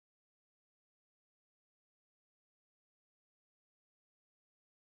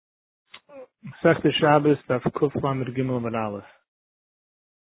Sechta Shabbos, Daf Kuf Lamed Gimel Amud Aleph.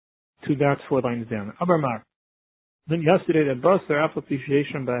 2 dots, 4 lines down. Abarmar. Then yesterday, the Basar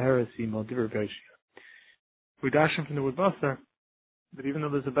application by Heresy, Maldiver Beishia. We dash him from the word Basar, but even though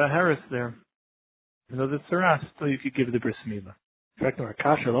there's a Baharis there, even though it's Saras, still you could give the Bris Milah. In fact, no,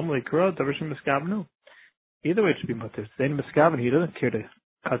 Akasha, Lomli Kura, Davarshim Miskabnu. Either way it should be Mutter. Zayn Miskabin, he doesn't care to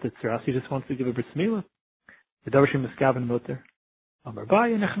cut the Saras, he just wants to give a Bris Milah. The Davarshim Miskabin Mutter. Amar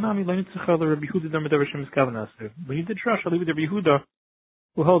Baya Nechnami Lo Nitzachal Rabbi Yehuda Dam Davarshim Miskabin Aser. When you did Trash, I'll leave it to Rabbi Yehuda,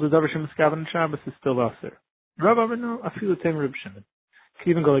 who holds the Davarshim Miskabin and Shabbos is still Aser. Rav Amar no, I feel the same Reb Shimon. Could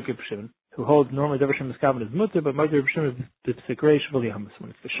even go like Reb Shimon, who holds normally Davarshim Miskabin is Mutter, but Reb Shimon is the Psikreish V'liyamas. When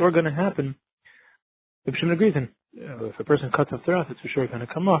it's for sure going to happen, Reb Shimon agrees, and if a person cuts off Saras, it's for sure going to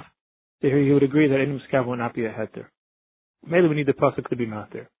come off. So here he would agree that any Miskabin will not be a heter. Maybe we need the pasuk to be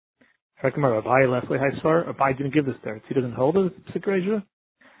matter. Abai Leslie Haisvar, Abai didn't give this there. He doesn't hold it, Psikreish.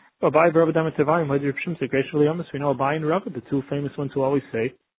 Abai Barabadam Tevayim, Reb Shimon Psikreish V'liyamas. We know Abai and Rav, the two famous ones who always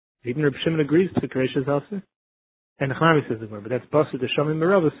say, even Reb Shimon agrees Psikreish is Aser. And Nechnami says the word, but that's Basar the Shamim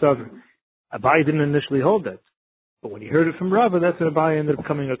Merava Savr. Abai didn't initially hold that. But when he heard it from Rava, that's when Abai ended up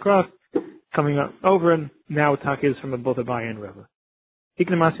coming up over, and now Taka is from both Abai and Rava.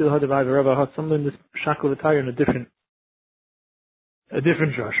 Iknamasi Lahadabai Rava had something in this Shakal attire in a different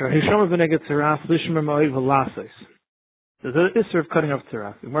drush. Hisham Beneget Saras, Lishmer Ma'iv Halasis. There's an issue of cutting off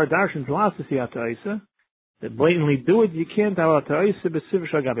Saras. Gemara Darshan Halasis Yata Isa. That blatantly do it, you can't Alata Isa,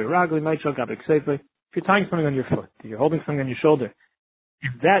 Besivish Agabe Ragli, Maichal Gabe Kseife. If you're tying something on your foot, you're holding something on your shoulder,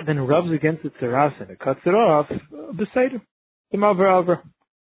 if that then rubs against the tzaras and it cuts it off, beseder, the marver over.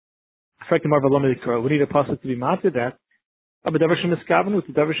 Effect the marver lomidikor. We need a pasuk to be mated that. But davarshim miskaven with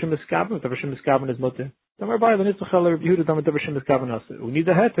the davarshim miskaven is mutter. The marvar the nitzachal Rabbi Yehuda dam davarshim miskaven aser. We need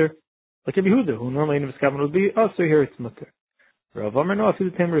the heter like Rabbi Yehuda, who normally in miskaven would be aser. Here it's mutter. Rav Amar no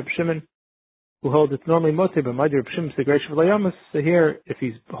afidu tem Reb Shimon, who holds it's normally mutter, but my Reb Shimon Psikreish V'liyamas. So here, if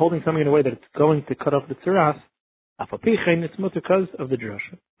he's holding something in a way that it's going to cut off the tzaras, afapichein it's mutter because of the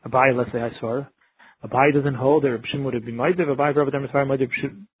drasha. Abai, let's say Haisvara. Abai doesn't hold that Reb Shimon would have been maidiv. Abai Rav Adam Esvara maidiv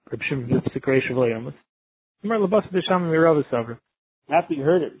Reb Shimon Psikreish V'liyamas. Amar labas b'sham miRava Savra. After you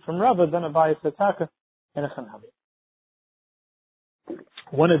heard it from Rava, then Abai said Taka and a Chanami.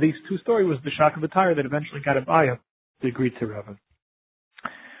 One of these two stories was the Shaka B'tayr that eventually got Abai to agree to Rava.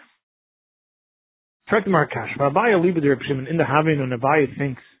 In the Havin, when Abai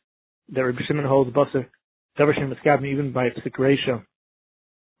thinks that Reb Shimon holds Basar, Davarshim Miskabin, even by Psikreisha,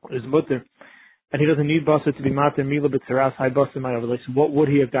 is Mutter, and he doesn't need Basar to be Mater, Mila B'tzaras, High Basar, my Avalation. What would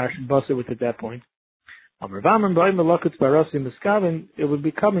he have dashed Basar with at that point? It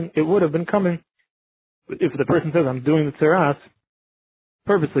would have been coming, if the person says, I'm doing the Tzaras,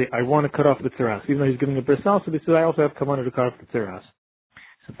 purposely, I want to cut off the Tzaras, even though he's giving a bris also, because I also have Kavanah to cut off the Tzaras.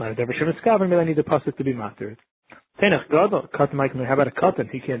 Since I have Davarshim Miskabin, maybe I need the pasuk to be matered. Tenach Gadol, cut Mike, how about a katan?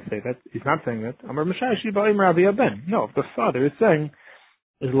 He can't say that. He's not saying that. Amar Mashashi Ba'im Rabbi Ben. No, if the father is saying,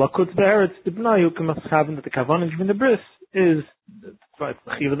 is Lakutz Be'eretz Dibnayu K'maschaven, that the Kavanah given the bris is, it's the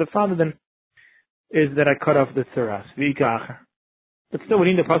chiv of the father, then, is that I cut off the Tzaras. V'ika Acher. But still, we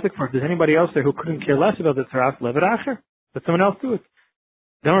need the pasuk for it. There's anybody else there who couldn't care less about the Tzaras? Levet Acher. Let someone else do it.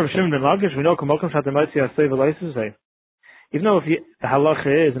 Damar V'Shim Ben Lagish, we know K'mokum Shatem Maitzi Asei V'Leisus Zay. Even though if the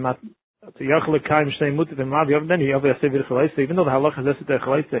halacha is even though the halacha is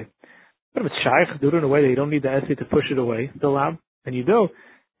essay, but if it's shaykh, do it in a way that you don't need the essay to push it away, the lab, and you do,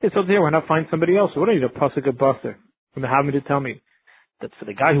 it's up there. Why not find somebody else? What do you need a pasuk of basar from the Havmi to tell me that for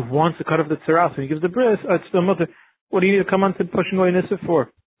the guy who wants to cut off the tzaras and he gives the bris, it's still mutter. What do you need to come on to pushing away nissa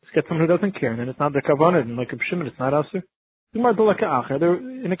for? Let's get someone who doesn't care, and then it's not the kavanah, and like a Shimon, it's not aser.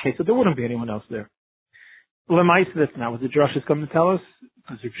 In a case that there wouldn't be anyone else there. Lemaisa, that's not what the Drush is coming to tell us,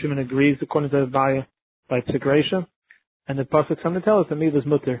 because Reb Shimon agrees according to Abai by Psikreisha, and the pasuk is coming to tell us the meal is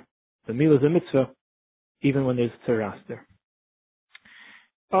mutter, the meal is a mitzvah, even when there's tzaras there.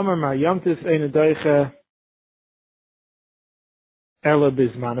 Amar ma yamtif ein adaycha ela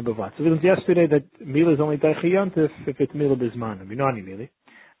bizmana b'vat. So we learned yesterday that meal is only daycha yamtif if it's meal bizmana. We know any meal.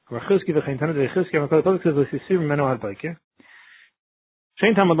 Rachizki v'chein tanu d'rechizki. Amakol pasuk says l'sisir meno ad baiker.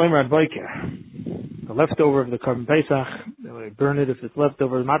 Shein tam ad leimer ad baiker. The leftover of the carbon pesach, they burn it if it's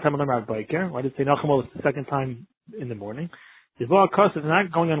leftover. Why did it say Nachamol? It's the second time in the morning. The cost is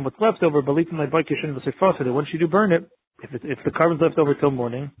not going on what's leftover, but once you do burn it, if the carbon's left over till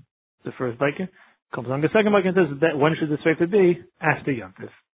morning, the first biker comes on the second biker and says that when should the sefer be? After Yom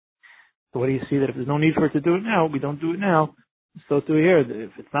Tov. So what do you see? That if there's no need for it to do it now, we don't do it now. So to here,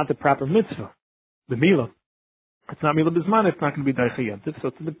 if it's not the proper mitzvah, the milah, it's not milah bisman, it's not going to be daicha Yom Tov. So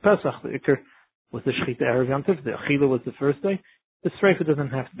to the pesach, the ikr was the Shechita Erev Yom Tov, the Achila was the first day. The Sreifa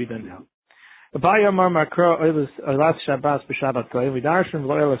doesn't have to be done now. Abaya Mar Makro Oilus Oilas Shabbos b'Shabbat Toy. We darshan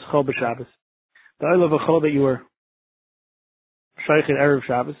v'lo Oilas Chol b'Shabbos. The Oil of a Chol that you were Shaykh in Erev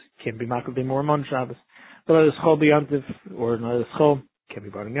Shabbos can't be Makro B'Mor Mon Shabbos. The Oilas Chol b'Yantiv or Oilas Chol can't be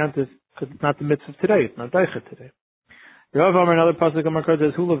brought in Yantiv because it's not the mitzvah today. It's not Daicha today. Rav Amar another pasuk on Makro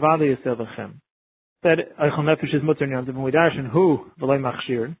says Hu Levadi Yisel Lechem. That Eichel Nefesh is mutter in Yantiv and we darshan Hu v'Loi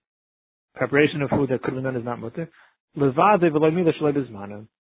Machshir. Preparation of food that could have been done is not mutter. Levadi v'Loi Mila Shloi B'Zmanu.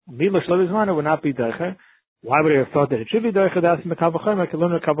 Mila Shloi B'Zmanu would not be Daicha. Why would I have thought that it should be Daicha? That's in the Kavachomer. I could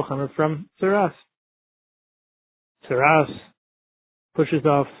learn the Kavachomer from Tzeras. Tzeras pushes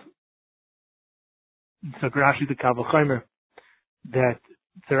off Sagrashi the Kavachomer that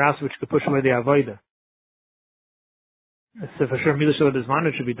Tzeras which could push away the Avodah. So for sure Mila Shloi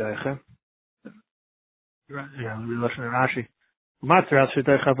B'Zmanu should be Daicha. Yeah, Rashi. Matzeras should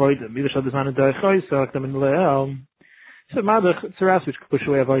Daicha Avodah. Mila Shloi B'Zmanu Daicha. So like them in Le'el. So Madach Tzeras which could push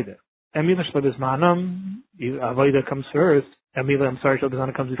away Avodah. And Mila Shloi B'Zmanam, Avodah comes first. And Mila, Shloi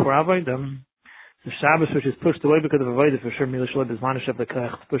B'Zmanam comes before Avodah. The Shabbos which is pushed away because of Avodah, for sure Mila Shloi B'Zmanam should have the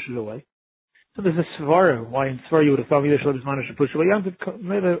Kach to push it away. So there's a Svara. Why in Svara you would have thought Mila Shloi B'Zmanam should push away?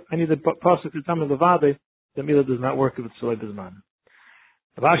 I need the pasuk to tell me Levade that Mila does not work if it's Shloi B'Zmanam.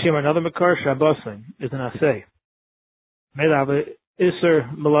 Abashim, another Makar, Shabbosin, is an Asay. Mela have a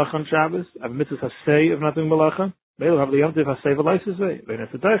Isser Malach on Shabbos, have a mitzvah Asay of not doing Malacha. Mela have the Yomtiv Asay V'Lais Asay. When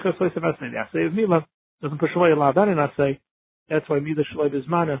it's a Daicha, Slice of Asay. The Asay of Mila doesn't push away a lot of that in Asay. That's why Mila Shloi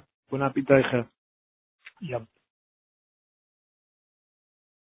B'Zmanam will not be Daicha. Yep.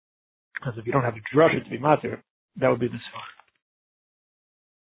 Because if you don't have a drasha to be matir, that would be the svar.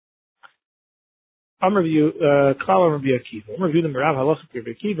 I'm review Klal Rabbi Akiva. I'm review the Merav Halacha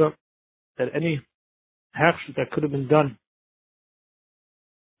Rabbi Akiva that any hachshut that could have been done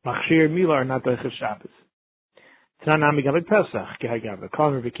Machshir Mila are not Daicha Shabbos. Tanan Nami Gabed Pesach Gehai Gabed.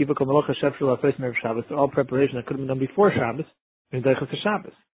 Klal Rabbi Akiva Kol Malacha Shevshul Afeis Merev Shabbos. All preparation that could have been done before Shabbos in Daicha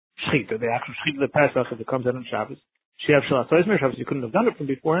Shabbos. Shchita, the actual Shchita of Pesach, if it comes out on Shabbos. Shev Shalat Toizmer Shabbos, you couldn't have done it from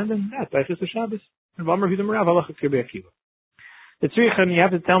beforehand, and that's Daichas the Shabbos. And V'amar V'yudam Rav Halacha Rabbi Akiva. The Tzricha, you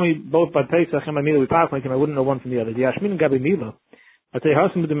have to tell me both by Pesach and by Mila we pass like him, I wouldn't know one from the other. The Yashmin and Gabi Mila, I tell you,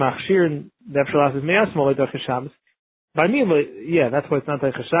 Hasim with the Machshir and the Shalat is Me'asmal like Daichas Shabbos. By Mila, yeah, that's why it's not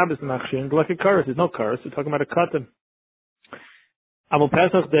Daichas Shabbos, the Machshir, and like a Karas, there's no Karas, we're talking about a Katan. Amal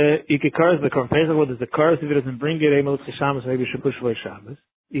Pesach, the Ike Karas, the Korban Pesach, what is the Karas, if it doesn't bring it, Emel Shabbos, maybe you should push away Shabbos.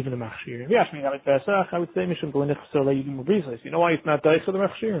 Even the Machshir. Yes, I would say Mishum B'Lenichsole Yudim B'Brisais. You know why it's not Daicha the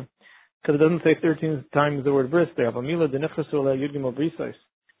Machshir? Because it doesn't say 13 times the word bris there. V'amila D'Nichsole Yudim B'Brisais.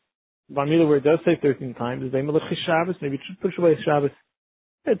 V'amila where it does say 13 times is Emel Shabbos. Maybe it should push away Shabbos.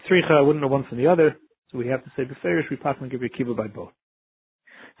 It's Tzricha, I wouldn't know one from the other. So we have to say B'Ferish, we possibly give Akiva by both.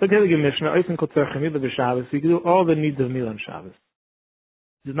 So I'll give Mishnah, Oisin Kol Tzarech Mila B'Shabbos. We can do all the needs of Mila on Shabbos.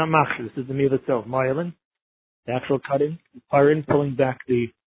 This is not Machshir, this is the Mila itself. Ma'ilin, the actual cutting, Parin, pulling back the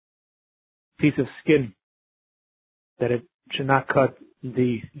piece of skin, that it should not cut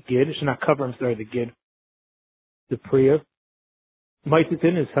the gid, it should not cover, the gid, the priya.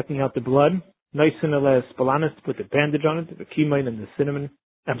 Maititin is sucking out the blood. Nisin ala spalanis, to put the bandage on it, the cumin and the cinnamon,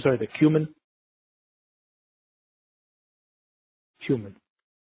 the cumin. Cumin.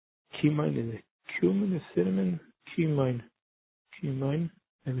 Cumin is it cumin or cinnamon? Cumin.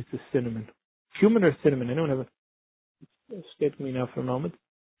 Maybe it's a cinnamon. Cumin or cinnamon? Anyone have it? Escaped me now for a moment.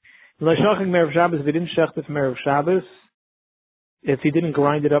 If he didn't shecht it from Erev Shabbos, if he didn't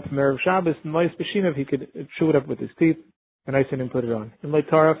grind it up from Erev Shabbos, he could chew it up with his teeth and ice it and put it on. In Leit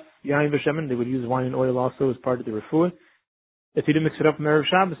Taraf, Yain V'Shemen, they would use wine and oil also as part of the refuah. If he didn't mix it up from Erev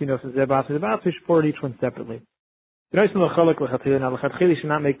Shabbos, he knows it's Zebas and Zebas, he should pour it each one separately. Now, L'Chatchila should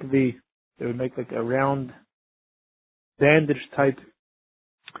not make they would make like a round bandage type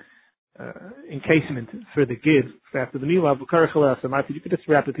encasement for the gid after the meal. You could just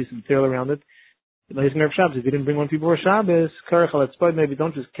wrap a piece of material around it. If you didn't bring one before Shabbos, maybe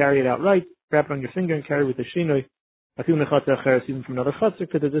don't just carry it outright. Wrap it on your finger and carry it with the shinoi. Even from another chatzar,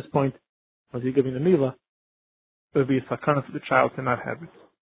 because at this point, once you're giving the mila, it would be a sakana for the child to not have it.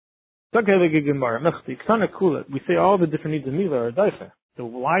 We say all the different needs of mila are daicha. So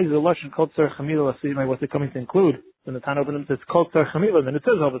why is the lashon called tzar chamila? What's it coming to include? When the Tana Obenim says called tzar chamila, then it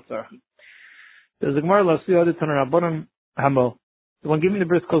says all the tzar. There's a Gemara Lasiyah the Tana Rabbanan Hamel. The one giving the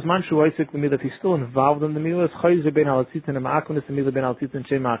bris calls Manshu Isaac the mila that he's still involved in the mila. Chayzer ben al-tzit and ma'akvnis the mila ben al-tzit and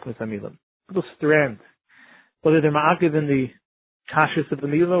shem ma'akvnis amila. Little strand. Whether they're ma'akiv in the kashis of the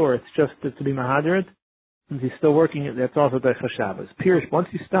mila or it's just to be mahaderet, since he's still working it, that's also Daicha Shabbos. Pirish, once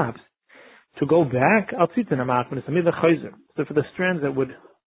he stops, to go back, al-tzit and ma'akvnis amila chayzer. So for the strands that would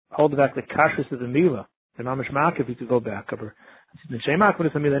hold back the kashis of the mila, the mamish ma'akiv, he could go back. The shem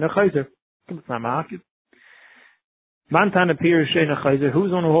ma'akvnis amila and a chayzer. ma'akiv, it's not ma'akiv. Mantan appears sheina chayzer.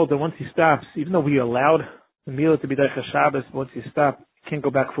 Who's on the hold that once he stops, even though we allowed the meal to be deicha Shabbos, once you stop, you can't go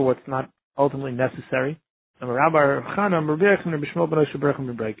back for what's not ultimately necessary. And Rabbi Chana, Rabbi Yechon, Rabbi Shmuel ben Osher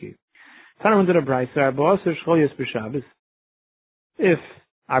Berachim B'Breiki. Tana went to the Brayser, Arba Aser Shchol Yes B'Shabbos. If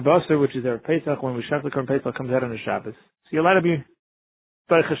Arba Aser, which is our Pesach, when we shech the Korban Pesach, comes out on a Shabbos, so you're allowed to be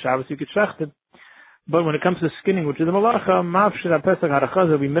deicha Shabbos, you could shech it. But when it comes to skinning, which is the malacha, mafshir Pesach had a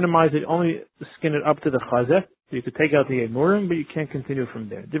chazah, we minimize it, only skin it up to the chazah. So you could take out the emurim, but you can't continue from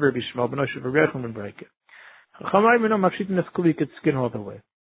there. Divrei Rabbi Shmuel ben Osher Berachim B'Breiki. Chachamay mino mafshitin eskuli, you could skin all the way.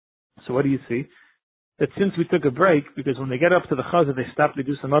 So what do you see? That since we took a break, because when they get up to the chazah, they stop, they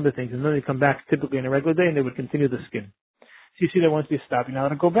do some other things, and then they come back typically in a regular day, and they would continue the skin. So you see that once you stop, you're not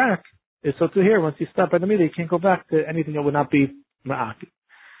going to go back. So to here, once you stop by the meal, you can't go back to anything that would not be ma'akid.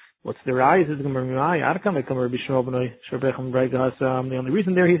 What's the rise? The only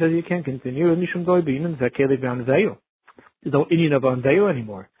reason there he says you can't continue is Mishum Doi Bin and Zakeli Van Veil. There's no Indian of Van Veil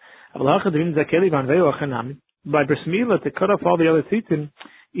anymore. By Bris Milah, to cut off all the other tzitzin,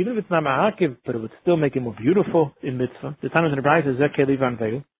 even if it's not ma'akiv, but it would still make it more beautiful in mitzvah. The time of the Brayser is Zakeli Van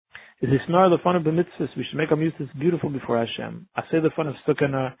Veil. Is this nor the fun of the mitzvahs? We should make our mitzvahs beautiful before Hashem. I say the fun of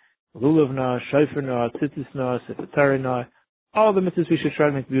Sukkana, Lulavna, Shayferna, Tzitzisna, Sefatarina, all the mitzvahs we should try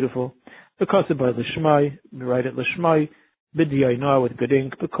to make beautiful. Because of by Lishmai, we write it Lishmai, B'diyaynah with good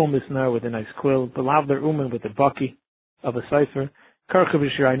ink, B'kumisna with a nice quill, B'lavder Uman with the bucky of a cipher, Karcha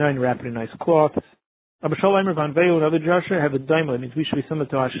B'shiraynah wrapped in a nice cloth. Abba Shalom Van Veil and other Joshua have a daimah, it means we should be similar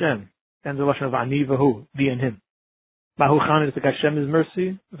to Hashem. And the Lashon of Ani Vahu, be in him. Bahu Chan is like Hashem is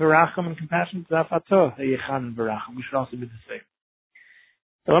mercy, Veracham and compassion, Zafatah, Eyechan and Veracham. We should also be the same.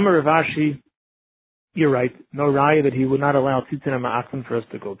 The Lama Ravashi, you're right. No raya that he would not allow tzitzin and ma'akim for us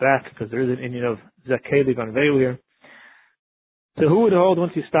to go back, because there is an Indian of zakeli van veil here. So who would hold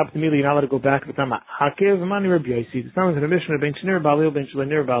once you stop the meal, you're not allowed to go back? It's not ma'akiv, mani Rabbi Yossi. It's not in the mission of ben shnir balil, ben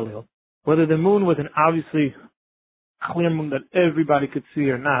shnir balil. Whether the moon was an obviously clear moon that everybody could see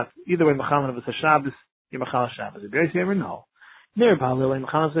or not, either way, machal of a Shabbos, you're machal Shabbos. Rabbi Yossi ever know. Nir balil,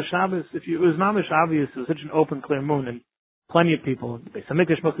 machal of Shabbos. If it was mamish obvious, it was such an open, clear moon, and plenty of people, the Beis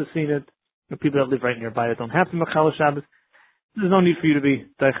Hamikdash must have seen it. The people that live right nearby that don't have to machal Shabbos, there's no need for you to be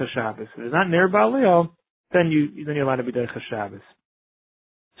deicha Shabbos. If it's not nearby Leo, then you're allowed to be deicha Shabbos.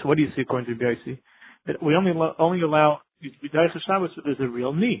 So what do you see according to Rabbi Yossi? That we only allow you to be deicha Shabbos if there's a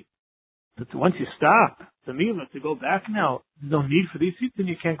real need. But once you stop the meal to go back now, there's no need for these seats, and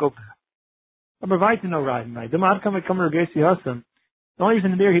you can't go back. I'm providing no riding right. The only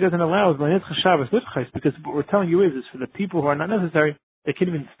reason there he doesn't allow is Shabbos because what we're telling you is for the people who are not necessary. They can't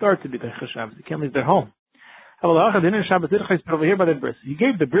even start to be deicha Shabbos. They can't leave their home. Over here by the bris. He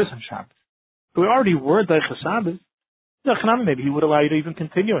gave the bris on Shabbos. But we already were deicha Shabbos. Maybe he would allow you to even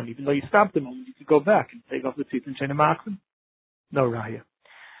continue, and even though you stopped the moment, you could go back and take off the tzitz and chain of ma'akim. No raya.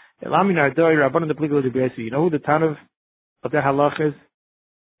 You know who the town of that halach is?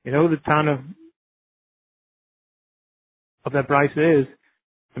 You know who the town of that Brayser is?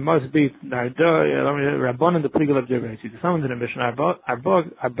 It must be Rabban and the Pligal of Rabbi Yossi. Someone in the mission,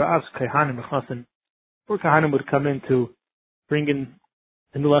 Arba'as Kehanim Mechasin, four Kehanim would come in to bring in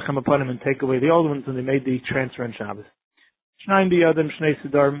the new lechem upon him and take away the old ones when they made the transfer on Shabbos. Shnayim b'yadam Shnei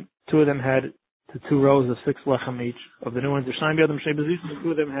Sidar, two of them had the 2 rows of 6 lechem each. Of the new ones, the Shnayim b'yadam Shnei Bezichin,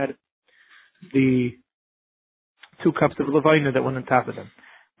 2 of them had the 2 cups of Levina that went on top of them.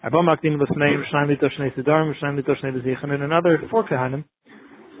 Arba'as Makdim B'Sneim, Shnayim b'yadam Shnei Sidar, Shnayim b'yadam Shnei Bezichin, and another 4 Kehanim,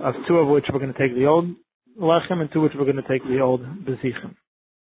 of 2 of which we're going to take the old lechem and 2 which we're going to take the old bezichem.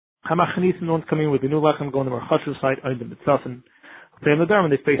 Hamachnisim, the ones coming with the new lechem, going to our chashuv side, on the mitzafen. They in the darm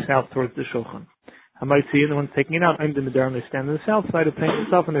and they face south towards the shulchan. Hamaitzi, the ones taking it out, on the darm, they stand on the south side of paying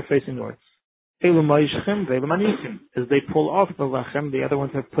itself and they're facing north. Elu ma'ishchem, velu manisim. As they pull off the lechem, the other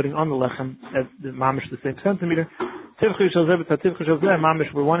ones are putting on the lechem at the mamish the same centimeter. Tivchu shel zeh v'tativchu shel zeh,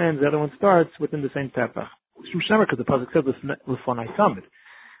 mamish where one ends, the other one starts within the same tepach. It's from Shemer because the pasuk says l'fonai tamid.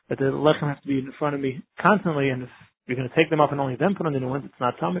 That the lechem has to be in front of me constantly, and if you're going to take them off and only then put on the new ones, it's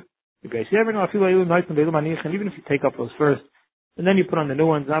not tamid. You ever know, even if you take up those first, and then you put on the new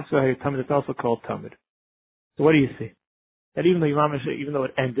ones, tamid, it's also called tamid. So what do you see? That even though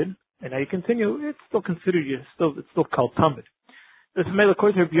it ended, and now you continue, it's still considered, it's still called tamid. This is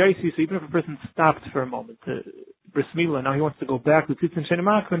according to Rabbi Yossi, so even if a person stopped for a moment to bris milah, now he wants to go back to tzitz and shein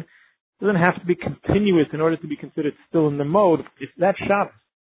ma'akim, it doesn't have to be continuous in order to be considered still in the mode. If that Shabbos,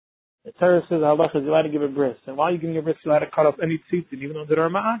 the Torah says Allah is allowed to give a bris, and while you're giving a bris, you're allowed to cut off any tzitzin, even though there are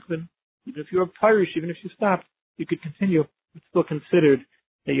ma'akvin, even if you're a parish, even if you stopped, you could continue. It's still considered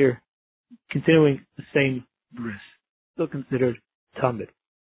that you're continuing the same bris. Still considered tamid.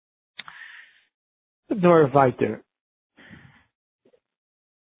 Nor weiter.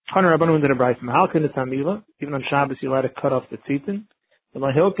 Hunter Rabbanu in the Bryce Mahalkin is Hamila. Even on Shabbos, you're allowed to cut off the tzitzin. And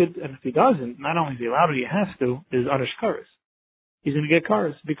if he doesn't, not only is he allowed, he has to, is Anish Karas. He's going to get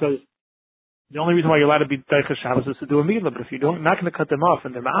Karas because the only reason why you're allowed to be Deicha Shabbos is to do a Mila. But if you're not going to cut them off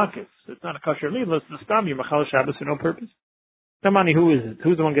and they're Ma'akis, so it's not a kosher Mila, it's the Stam, you're Machal Shabbos for no purpose. Now, money, who is it?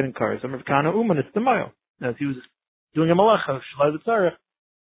 Who's the one getting Karas? I'm Kana Uman, it's the Mayo. As he was doing a Malacha, Shalai the Tzarech.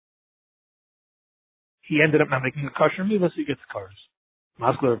 He ended up not making a kosher Mila, so he gets Karas.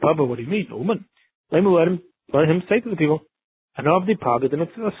 Maskler Papa, what do you mean? Uman. Let him say to the people, I know of the Pagad, and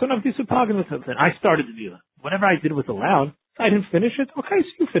it's a son of the Supagad. I started the Mila. Whatever I did was allowed. I didn't finish it. Okay, so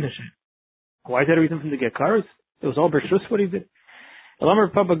you finish it. Why is that a reason for him to get cars? It was all Bershus what he did.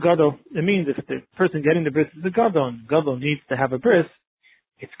 Elamar Papa Gadol, it means if the person getting the bris is a Gadol, and Gadol needs to have a bris,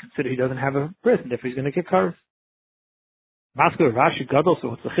 it's considered he doesn't have a bris, and therefore he's going to get cars. Maskler Rashi Gadol, so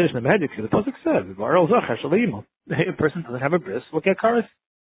what's the Chiddush in the Medik? The Pasuk says, a person doesn't have a bris, will get cars.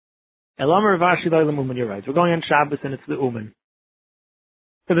 Elamar Rashi Laila Uman, you're right. We're going on Shabbos, and it's the Uman.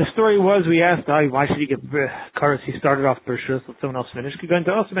 So the story was, we asked, why should he get karas? He started off Bershus, let someone else finish. He going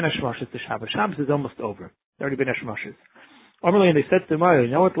to also been Hashmashis to Shabbos. Shabbos is almost over. It's already been Hashmashis. And they said to him,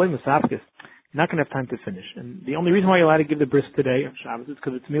 you know what, Leim Masafkis, you're not going to have time to finish. And the only reason why you're allowed to give the bris today on Shabbos is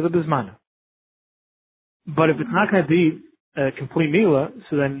because it's Mila Bizmana. But if it's not going to be a complete Mila,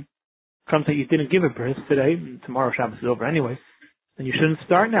 so then comes that you didn't give a bris today, and tomorrow Shabbos is over anyway, then you shouldn't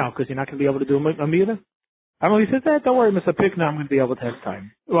start now because you're not going to be able to do a Mila. He said, don't worry, Mr. Pick, now I'm going to be able to have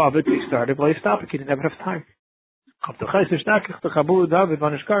time. Well, but he started, but he stopped, he didn't have enough time.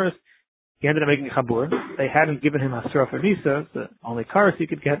 He ended up making a chabur. They hadn't given him Asra for Nisa, so only karas he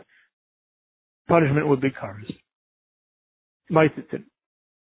could get. Punishment would be karas.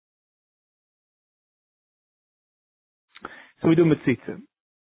 So we do mitzitza.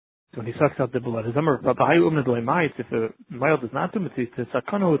 So when he sucks out the blood, if a male does not do mitzitza, it's a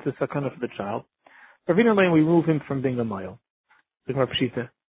sakana for the child. For Vinalain, we move him from being a mile. Isn't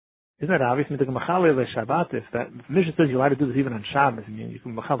that obvious? If that Mishnah says you're allowed to do this even on Shabbos, you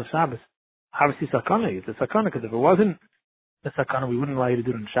can machal the Shabbos. Obviously, sakana. It's a sakana because if it wasn't a sakana, we wouldn't allow you to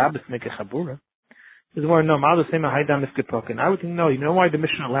do it on Shabbos to make a chabura. There's more no. I would think no. You know why the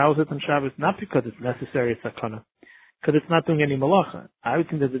Mishnah allows it on Shabbos? Not because it's necessary. It's sakana. Because it's not doing any malacha. I would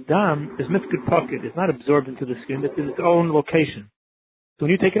think that the dam is mifkid pocket. It's not absorbed into the skin. It's in its own location. So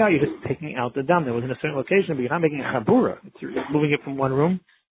when you take it out, you're just taking out the dam that was in a certain location, but you're not making a chabura. It's moving it from one room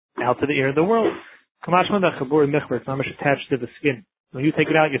out to the ear of the world. Kamashman that chabura mechber, it's not much attached to the skin. When you take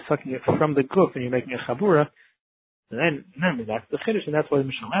it out, you're sucking it from the guf and you're making a chabura. And then that's the chiddush, and that's why the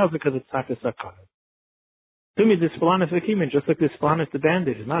Mishnah allows it, because it's not a sakana. To me, this spalanis v'kimin, just like this spalanis the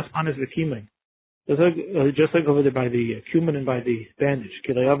bandage, it's not spalanis v'kimin. Just like over there by the cumin and by the bandage.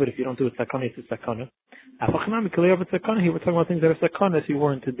 Kilayavid, if you don't do it sakana, it's a sakana. Afachanami kilayavid sakana, here we're talking about things that are sakana, if you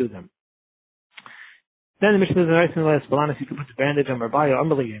weren't to do them. Then the Mishnah says, nice in the last spalanis, you can put the bandage on Marbaya,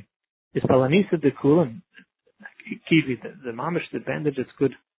 Amaliyah. Is palanisa de kulim, kivi, the mamish, the bandage that's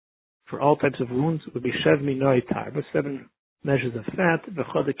good for all types of wounds, would be shevmi noitar, but 7 measures of fat,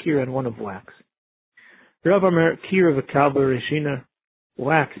 v'chad a kira, and 1 of wax. Rav Amar, kira v'kalba reshina,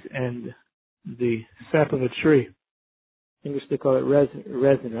 wax, and the sap of a tree. In English they call it resin,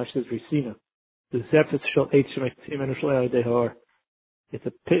 Rashi says resina. The sap is shal H dehor. It's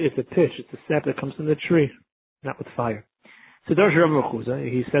a pitch, it's a sap that comes from the tree, not with fire. So there's Rav Mechuza,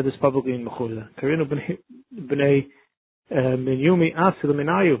 he said this publicly in Mechuza. Karinu b'nei Minyumi asil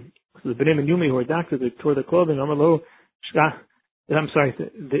minayu. So the b'nei Minyumi who are doctors, they tore the clothing, I'm sorry,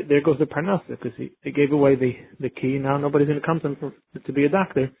 there goes the parnasa, because they gave away the key, now nobody's going to come to them to be a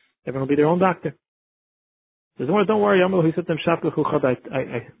doctor. Everyone will be their own doctor. There's one, don't worry, Yamalo, he said to them,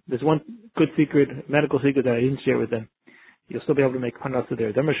 there's one good secret, medical secret that I didn't share with them. You'll still be able to make parnasa there.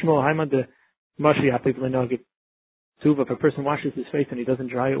 If a person washes his face and he doesn't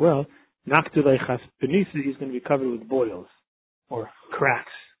dry it well, he's going to be covered with boils or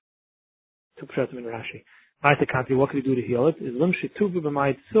cracks. Rashi. What can he do to heal it?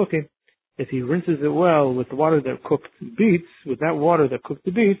 If he rinses it well with the water that cooked beets, with that water that cooked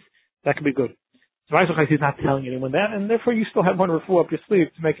the beets, that could be good. So he's not telling anyone that, and therefore you still have one refuah up your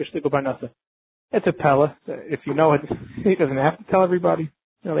sleeve to make your shtickle by nasa. It's a pella. If you know it, he doesn't have to tell everybody.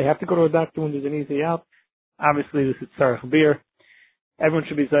 They have to go to a doctor when there's an easy out. Obviously, this is tzarech beer. Everyone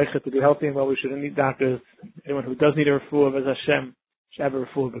should be zeichet to be healthy and well. We shouldn't need doctors. Anyone who does need a refuah, as Hashem, should have a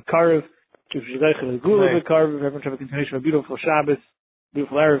refuah b'karev. Everyone should have a continuation of a beautiful Shabbos,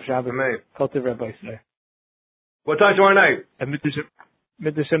 beautiful Erev Shabbos. Kultiv Rabbi say. What time tomorrow night? At Mitzvah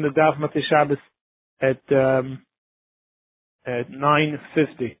the Daf Matzah Shabbos at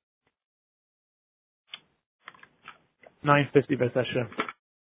 9:50. 9:50 Hashem.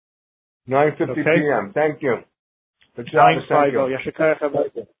 9:50 Okay. p.m. Thank you. Good job. 9:50. Yashikaya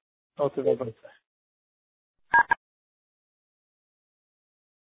Chavayta.